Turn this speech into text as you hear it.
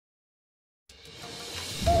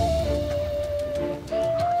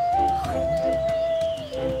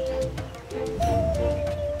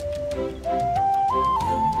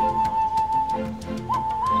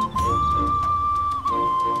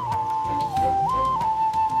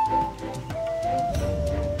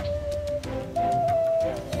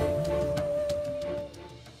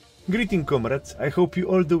Greeting comrades, I hope you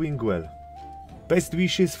all doing well. Best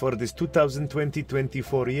wishes for this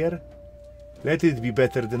 2020-24 year. Let it be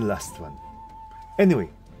better than last one. Anyway,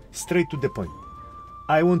 straight to the point.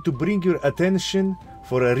 I want to bring your attention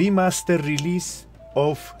for a remaster release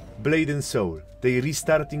of Blade and Soul. They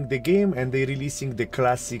restarting the game and they releasing the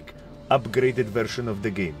classic upgraded version of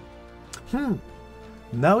the game.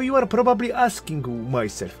 Now you are probably asking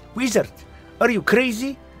myself, Wizard, are you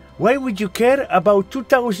crazy? Why would you care about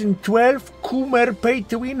 2012 Coomer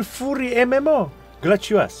pay-to-win Furry MMO? Glad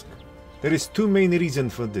you ask. There is two main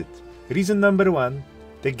reasons for that. Reason number one,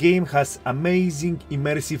 the game has amazing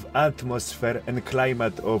immersive atmosphere and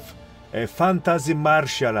climate of fantasy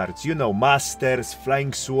martial arts. You know, masters,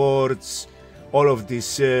 flying swords, all of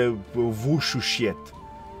this wushu shit.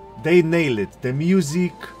 They nail it. The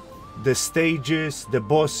music, the stages, the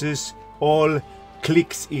bosses, all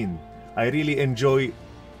clicks in. I really enjoy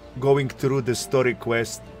going through the story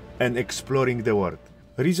quest and exploring the world.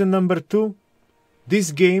 Reason number two,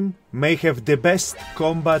 this game may have the best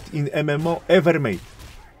combat in MMO ever made.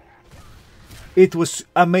 It was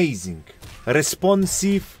amazing,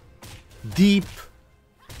 responsive, deep,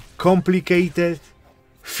 complicated,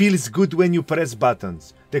 feels good when you press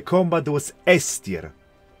buttons. The combat was S tier.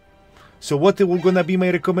 So what will gonna be my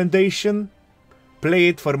recommendation? Play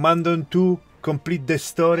it for Mandon 2, complete the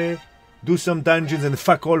story, do some dungeons and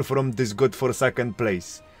fuck all from this godforsaken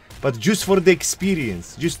place. But just for the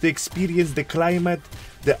experience, just to experience the climate,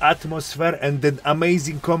 the atmosphere and the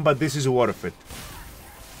amazing combat, this is worth it.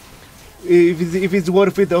 If it's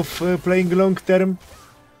worth it of playing long term,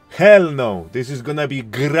 hell no. This is gonna be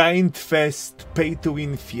grind fest, pay to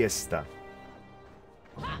win fiesta.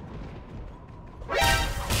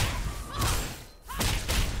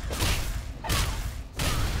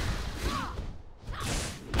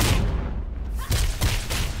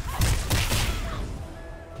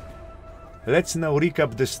 Let's now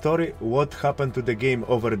recap the story, what happened to the game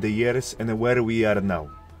over the years and where we are now.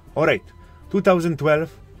 Alright,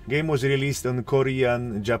 2012, game was released on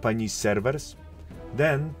Korean, Japanese servers.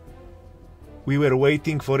 Then, we were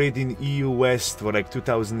waiting for it in EU West for like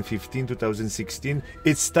 2015, 2016.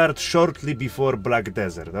 It started shortly before Black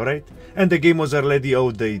Desert, alright? And the game was already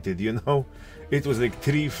outdated, you know? It was like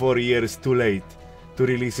 3-4 years too late to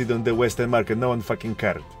release it on the Western market, no one fucking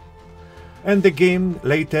cared. And the game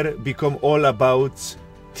later become all about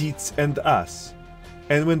tits and ass.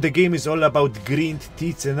 And when the game is all about grind,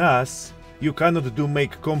 tits and ass, you cannot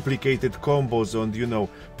make complicated combos on, you know,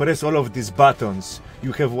 press all of these buttons.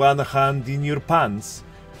 You have one hand in your pants.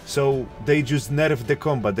 So they just nerf the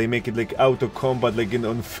combat. They make it like auto combat like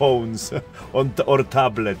on phones or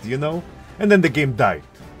tablet, you know? And then the game died.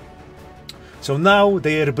 So now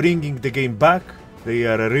they are bringing the game back. They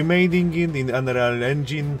are remaining in Unreal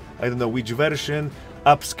Engine, I don't know which version,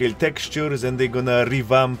 upscale textures, and they're gonna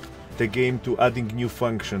revamp the game to adding new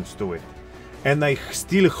functions to it. And I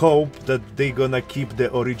still hope that they're gonna keep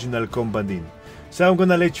the original combat in. So I'm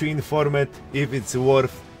gonna let you inform it if it's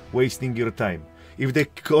worth wasting your time. If the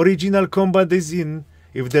original combat is in,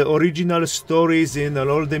 if the original story is in, and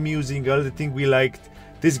all the music, all the things we liked,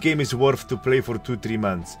 this game is worth to play for 2-3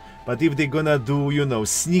 months. But if they're gonna do, you know,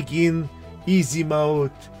 sneak in, easy mode,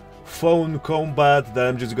 phone combat, then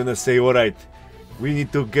I'm just gonna say, alright, we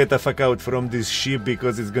need to get the fuck out from this ship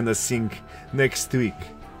because it's gonna sink next week.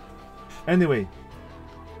 Anyway,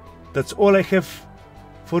 that's all I have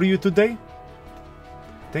for you today.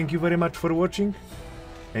 Thank you very much for watching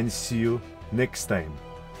and see you next time.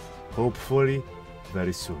 Hopefully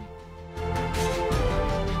very soon.